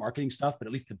the measurement marketing stuff, but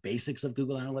at least the basics of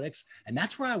Google Analytics. And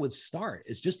that's where I would start,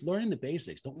 is just learning the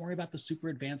basics. Don't worry about the super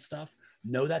advanced stuff.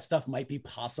 Know that stuff might be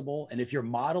possible. And if your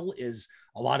model is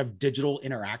a lot of digital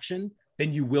interaction,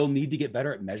 then you will need to get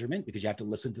better at measurement, because you have to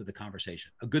listen to the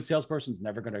conversation. A good salesperson is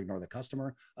never going to ignore the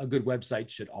customer. A good website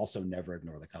should also never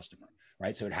ignore the customer,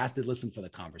 right? So it has to listen for the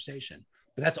conversation.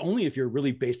 But that's only if you're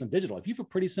really based on digital. If you have a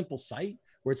pretty simple site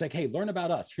where it's like, hey, learn about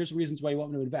us. Here's the reasons why you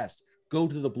want me to invest. Go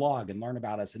to the blog and learn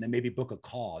about us, and then maybe book a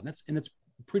call. And it's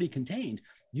pretty contained.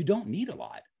 You don't need a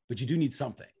lot, but you do need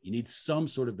something. You need some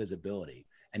sort of visibility,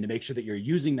 and to make sure that you're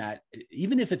using that,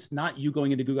 even if it's not you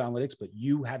going into Google Analytics, but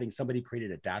you having somebody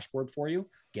created a dashboard for you.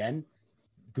 Again,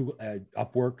 Google,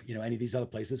 Upwork, any of these other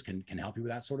places can help you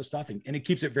with that sort of stuff. And it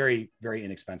keeps it very, very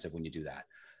inexpensive when you do that.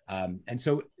 And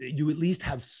so you at least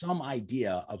have some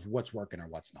idea of what's working or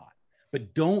what's not.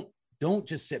 But don't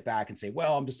just sit back and say,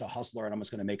 well, I'm just a hustler and I'm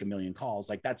just going to make 1 million calls.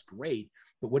 Like, that's great.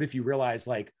 But what if you realize,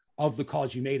 like, of the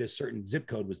calls you made, a certain zip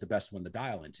code was the best one to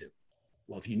dial into?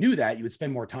 Well, if you knew that, you would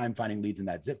spend more time finding leads in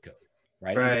that zip code,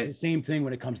 right? Right. It's the same thing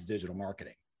when it comes to digital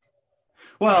marketing.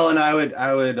 Well, and I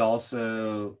would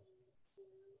also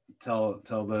tell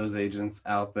those agents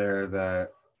out there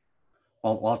that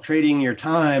while trading your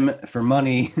time for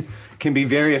money can be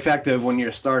very effective when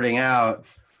you're starting out,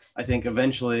 I think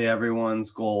eventually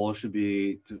everyone's goal should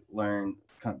be to learn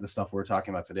the stuff we're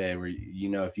talking about today, where,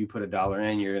 if you put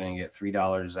 $1 in, you're going to get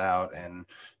 $3 out, and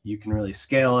you can really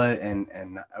scale it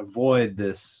and avoid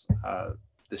this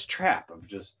trap of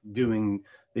just doing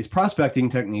these prospecting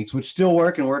techniques, which still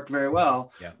work and work very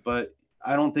well. Yeah. But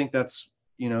I don't think that's,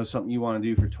 something you want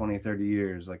to do for 20, 30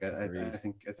 years. Like, I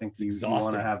think you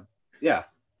want to have, yeah.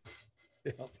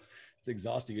 It's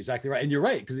exhausting. You're exactly right. And you're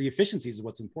right, because the efficiencies is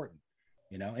what's important,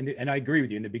 and I agree with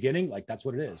you. In the beginning, like, that's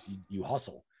what it is. You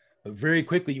hustle. But very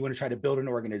quickly, you want to try to build an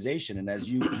organization. And as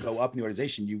you go up in the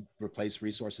organization, you replace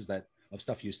resources of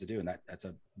stuff you used to do. And that's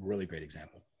a really great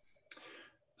example.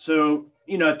 So,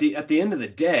 at the end of the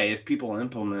day, if people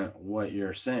implement what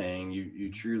you're saying,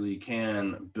 you truly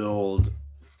can build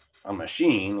a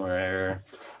machine where,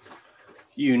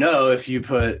 if you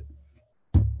put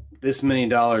this many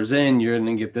dollars in, you're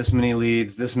going to get this many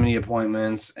leads, this many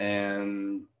appointments.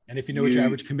 And if you know what your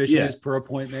average commission is per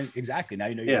appointment, exactly. Now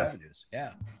you know your revenues.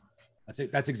 Yeah.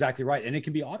 That's exactly right. And it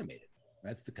can be automated.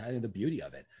 That's the kind of the beauty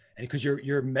of it. And because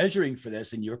you're measuring for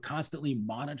this and you're constantly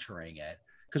monitoring it.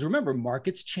 Because remember,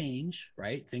 markets change,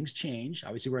 right? Things change.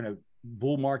 Obviously, we're in a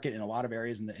bull market in a lot of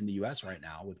areas in the US right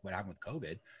now with what happened with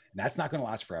COVID. And that's not going to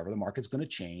last forever. The market's going to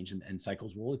change and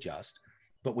cycles will adjust.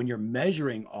 But when you're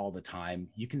measuring all the time,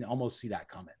 you can almost see that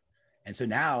coming. And so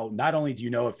now, not only do you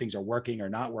know if things are working or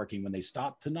not working, when they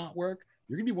stop to not work,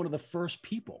 you're going to be one of the first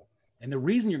people. And the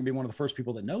reason you're going to be one of the first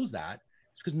people that knows that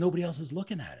is because nobody else is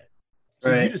looking at it.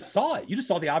 So You just saw it. You just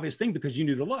saw the obvious thing because you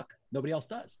knew to look. Nobody else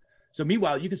does. So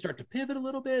meanwhile, you can start to pivot a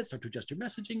little bit, start to adjust your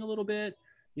messaging a little bit,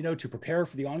 to prepare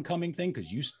for the oncoming thing,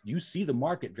 because you see the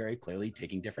market very clearly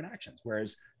taking different actions,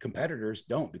 whereas competitors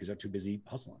don't, because they're too busy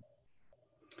hustling.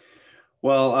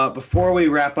 Well, before we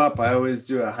wrap up, I always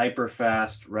do a hyper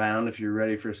fast round if you're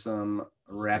ready for some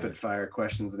rapid fire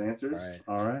questions and answers.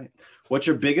 All right. What's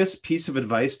your biggest piece of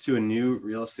advice to a new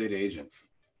real estate agent?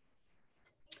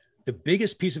 The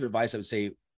biggest piece of advice I would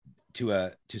say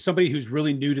to somebody who's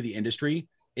really new to the industry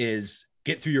is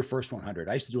get through your first 100.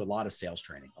 I used to do a lot of sales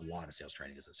training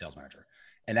as a sales manager.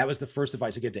 And that was the first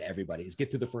advice I give to everybody, is get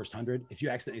through the first 100. If you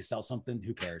accidentally sell something,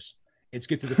 who cares? It's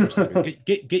get through the first 100.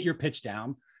 Get your pitch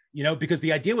down. Because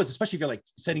the idea was, especially if you're like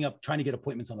setting up, trying to get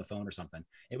appointments on the phone or something,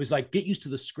 it was like, get used to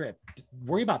the script,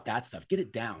 worry about that stuff, get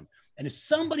it down. And if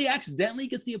somebody accidentally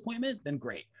gets the appointment, then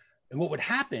great. And what would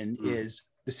happen is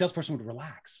the salesperson would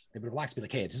relax. They would relax, be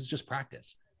like, hey, this is just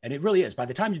practice. And it really is. By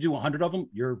the time you do 100 of them,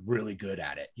 you're really good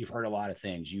at it. You've heard a lot of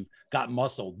things. You've got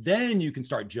muscle. Then you can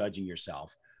start judging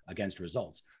yourself against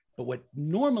results. But what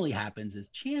normally happens is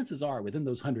chances are within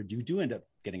those 100, you do end up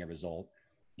getting a result.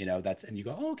 And you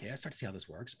go, oh, okay, I start to see how this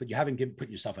works. But you haven't put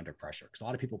yourself under pressure, because a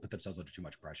lot of people put themselves under too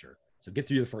much pressure. So get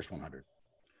through the first 100.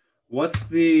 What's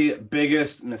the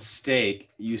biggest mistake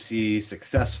you see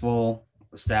successful,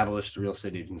 established real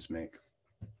estate agents make?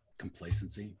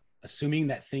 Complacency, assuming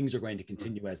that things are going to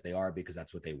continue as they are because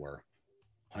that's what they were.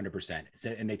 100%.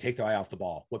 And they take their eye off the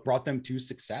ball. What brought them to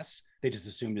success, they just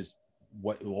assumed is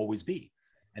what it will always be.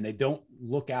 And they don't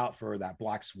look out for that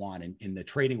black swan. In the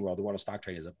trading world, the world of stock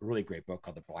trading is a really great book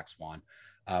called The Black Swan,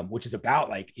 which is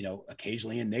about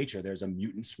occasionally in nature, there's a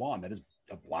mutant swan that is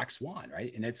a black swan,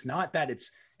 right? And it's not that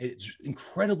it's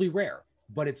incredibly rare,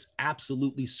 but it's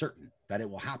absolutely certain that it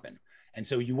will happen. And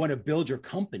so you want to build your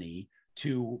company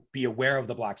to be aware of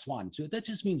the black swan. So that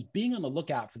just means being on the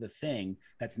lookout for the thing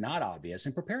that's not obvious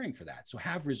and preparing for that. So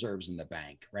have reserves in the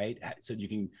bank, right? So you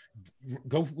can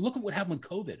go look at what happened with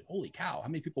COVID. Holy cow, how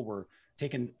many people were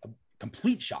taken a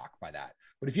complete shock by that?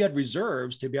 But if you had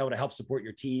reserves to be able to help support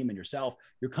your team and yourself,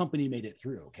 your company made it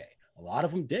through okay. A lot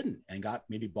of them didn't and got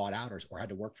maybe bought out or had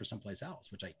to work for someplace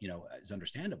else, which is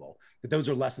understandable. But those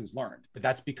are lessons learned. But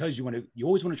that's because you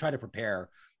always want to try to prepare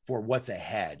for what's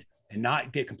ahead and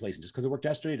not get complacent. Just because it worked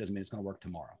yesterday doesn't mean it's going to work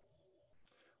tomorrow.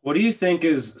 What do you think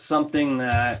is something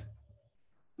that,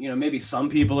 maybe some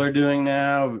people are doing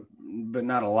now, but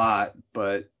not a lot,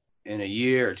 but in a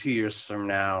year or 2 years from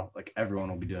now, like everyone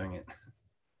will be doing it?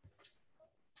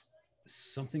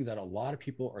 Something that a lot of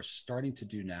people are starting to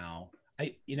do now.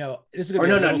 This is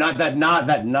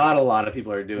not a lot of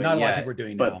people are doing. Not a lot of people are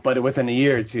doing now. But within a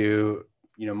year or two,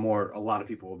 a lot of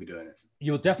people will be doing it.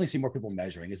 You'll definitely see more people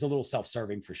measuring. It's a little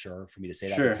self-serving for sure for me to say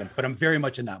that, sure. But I'm very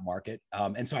much in that market.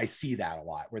 And so I see that a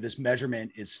lot where this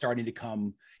measurement is starting to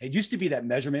come. It used to be that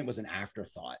measurement was an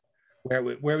afterthought where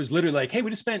it was literally like, hey, we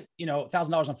just spent,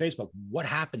 $1,000 on Facebook. What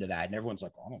happened to that? And everyone's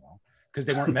like, I don't know, because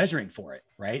they weren't measuring for it,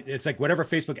 right? It's like whatever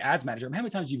Facebook ads manager, how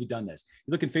many times have you done this?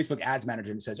 You look in Facebook ads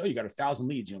manager and it says, oh, you got 1,000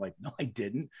 leads. And you're like, no, I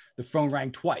didn't. The phone rang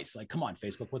twice. Like, come on,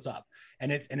 Facebook, what's up?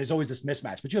 And there's always this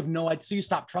mismatch, but you have no idea. So you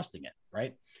stop trusting it,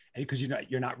 right? Because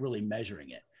you're not really measuring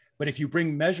it. But if you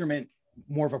bring measurement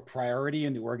more of a priority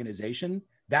in the organization,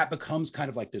 that becomes kind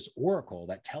of like this oracle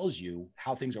that tells you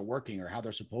how things are working or how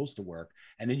they're supposed to work.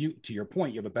 And then to your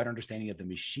point, you have a better understanding of the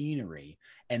machinery.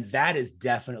 And that is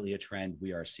definitely a trend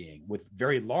we are seeing with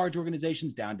very large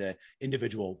organizations down to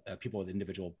individual people with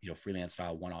individual, freelance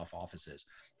style one-off offices.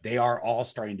 They are all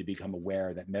starting to become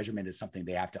aware that measurement is something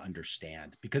they have to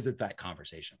understand because of that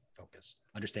conversation focus,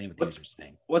 understanding what the user is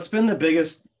saying. What's been the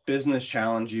biggest business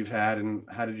challenge you've had and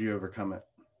how did you overcome it?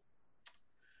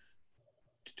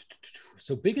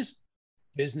 So biggest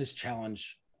business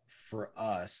challenge for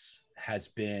us has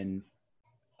been,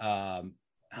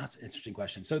 that's an interesting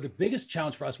question. So the biggest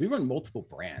challenge for us, we run multiple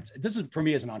brands. This is for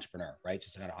me as an entrepreneur, right?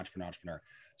 Just an entrepreneur.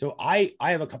 So I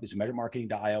have a company, so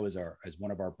MeasureMarketing.io is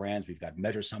one of our brands. We've got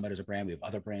Measure Summit as a brand. We have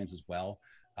other brands as well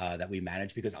that we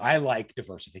manage because I like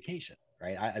diversification,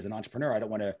 right? As an entrepreneur, I don't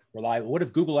want to rely. What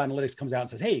if Google Analytics comes out and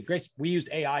says, hey, Grace, we used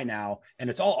AI now and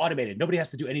it's all automated. Nobody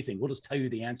has to do anything. We'll just tell you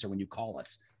the answer when you call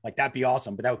us. Like that'd be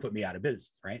awesome, but that would put me out of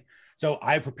business, right? So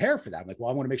I prepare for that. I'm like, well,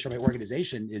 I want to make sure my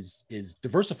organization is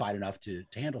diversified enough to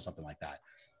handle something like that.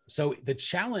 So the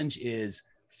challenge is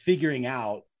figuring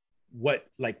out what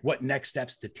next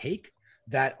steps to take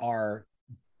that are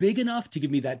big enough to give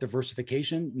me that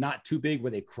diversification, not too big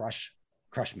where they crush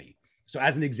me. So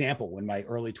as an example, in my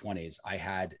early 20s, I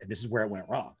had, and this is where it went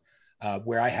wrong,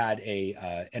 where I had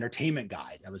a entertainment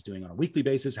guide I was doing on a weekly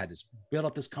basis, had to build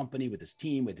up this company with this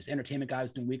team, with this entertainment guy I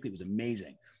was doing weekly. It was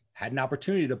amazing. Had an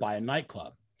opportunity to buy a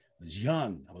nightclub. I was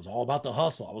young. I was all about the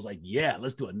hustle. I was like, yeah,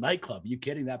 let's do a nightclub. Are you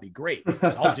kidding? That'd be great.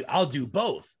 So I'll do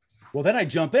both. Well, then I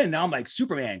jump in. Now I'm like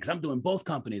Superman because I'm doing both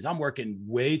companies. I'm working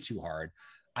way too hard.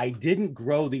 I didn't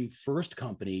grow the first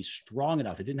company strong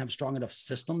enough. It didn't have strong enough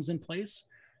systems in place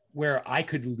where I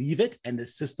could leave it and the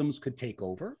systems could take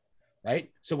over,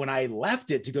 right? So when I left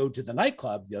it to go to the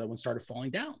nightclub, the other one started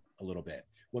falling down a little bit.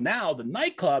 Well, now the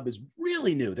nightclub is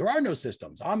really new. There are no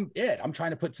systems. I'm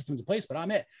trying to put systems in place, but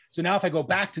I'm it. So now if I go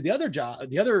back to the other job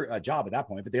at that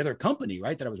point, but the other company,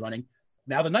 right, that I was running,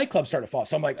 now the nightclub started to fall.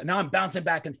 So I'm like, now I'm bouncing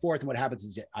back and forth. And what happens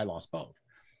is I lost both,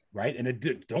 right?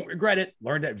 And don't regret it.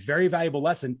 Learned that very valuable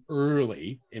lesson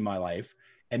early in my life.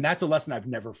 And that's a lesson I've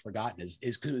never forgotten is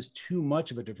because it was too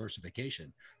much of a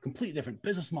diversification, completely different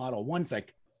business model. One's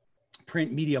like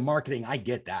print media marketing. I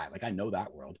get that. Like I know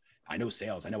that world. I know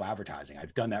sales. I know advertising.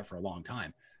 I've done that for a long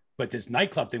time. But this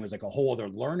nightclub thing was like a whole other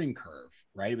learning curve,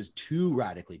 right? It was too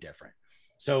radically different.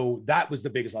 So that was the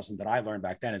biggest lesson that I learned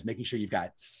back then, is making sure you've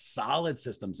got solid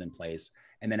systems in place.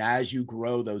 And then as you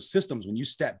grow those systems, when you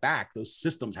step back, those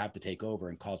systems have to take over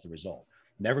and cause the result.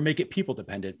 Never make it people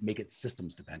dependent, make it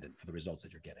systems dependent for the results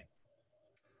that you're getting.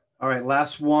 All right,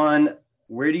 last one.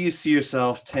 Where do you see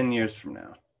yourself 10 years from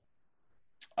now?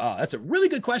 That's a really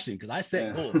good question, because I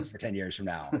set goals for 10 years from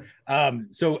now.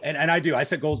 And I do. I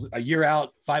set goals a year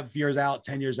out, 5 years out,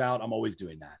 10 years out. I'm always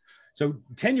doing that. So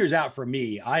 10 years out for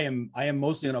me, I am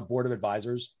mostly in a board of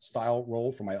advisors style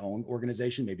role for my own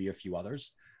organization, maybe a few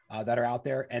others that are out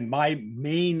there. And my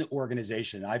main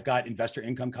organization, I've got investor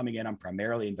income coming in. I'm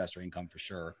primarily investor income for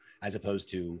sure, as opposed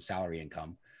to salary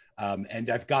income. And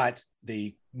I've got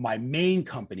my main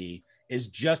company is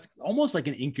just almost like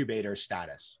an incubator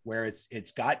status, where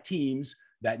it's got teams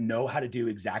that know how to do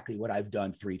exactly what I've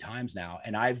done 3 times now.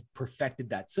 And I've perfected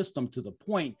that system to the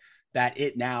point that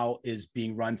it now is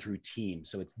being run through teams.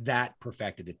 So it's that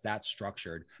perfected, it's that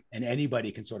structured, and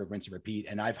anybody can sort of rinse and repeat.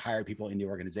 And I've hired people in the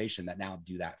organization that now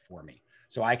do that for me.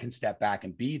 So I can step back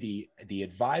and be the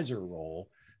advisor role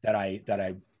that I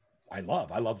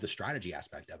love. I love the strategy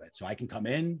aspect of it. So I can come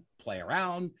in, play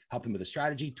around, help them with the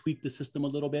strategy, tweak the system a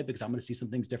little bit, because I'm going to see some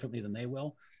things differently than they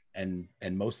will. And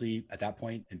mostly at that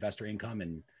point, investor income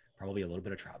and probably a little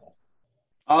bit of travel.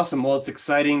 Awesome. Well, it's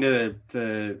exciting to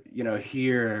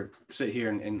sit here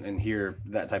and hear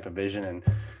that type of vision. And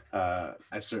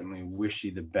I certainly wish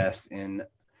you the best in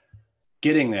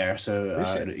getting there. So,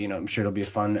 I'm sure it'll be a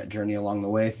fun journey along the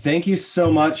way. Thank you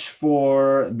so much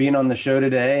for being on the show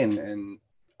today and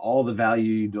all the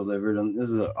value you delivered. And this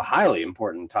is a highly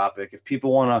important topic. If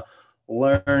people want to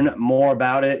learn more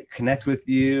about it, connect with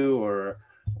you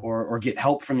or get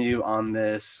help from you on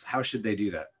this, how should they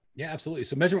do that? Yeah, absolutely.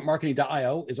 So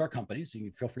measurementmarketing.io is our company. So you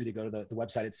can feel free to go to the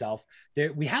website itself.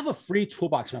 We have a free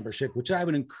toolbox membership, which I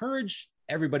would encourage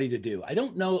everybody to do. I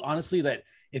don't know, honestly, that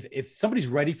if somebody's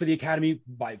ready for the academy,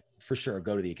 for sure,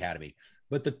 go to the academy.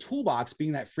 But the toolbox,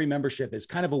 being that free membership, is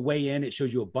kind of a way in. It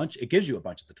shows you it gives you a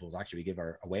bunch of the tools. Actually, we give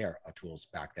away our tools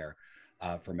back there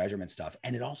for measurement stuff.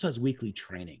 And it also has weekly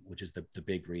training, which is the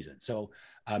big reason. So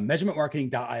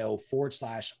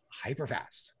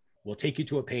measurementmarketing.io/hyperfast will take you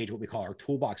to a page, what we call our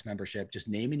toolbox membership. Just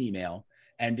name an email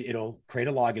and it'll create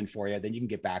a login for you. Then you can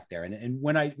get back there. And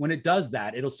when it does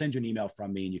that, it'll send you an email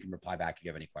from me and you can reply back if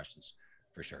you have any questions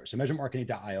for sure. So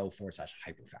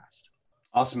measurementmarketing.io/hyperfast.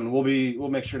 Awesome. And we'll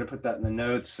make sure to put that in the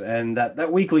notes. And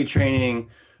that weekly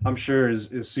training, I'm sure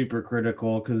is super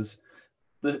critical, because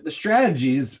the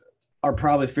strategies are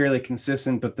probably fairly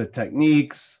consistent, but the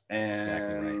techniques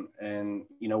and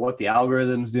what the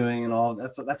algorithm's doing and all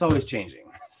that's always changing.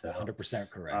 So 100%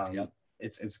 correct. Yep.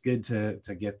 It's good to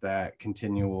get that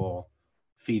continual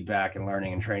feedback and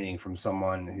learning and training from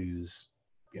someone who's,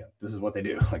 this is what they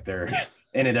do. Like they're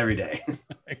in it every day.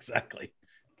 Exactly.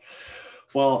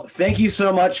 Well, thank you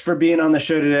so much for being on the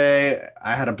show today.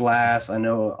 I had a blast. I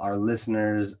know our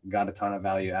listeners got a ton of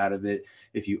value out of it.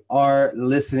 If you are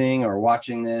listening or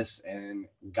watching this and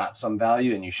got some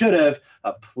value, and you should have,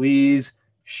 please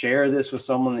share this with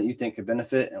someone that you think could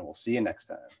benefit, and we'll see you next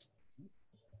time.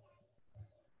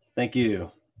 Thank you.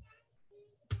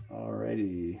 All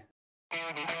righty.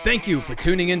 Thank you for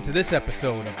tuning in to this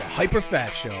episode of the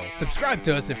HyperFast Show. Subscribe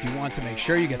to us if you want to make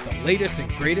sure you get the latest and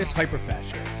greatest HyperFast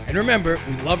shows. And remember,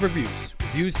 we love reviews.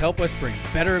 Reviews help us bring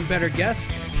better and better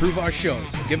guests and improve our shows.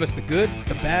 So give us the good,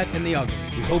 the bad, and the ugly.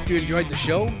 We hope you enjoyed the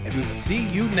show, and we will see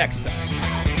you next time.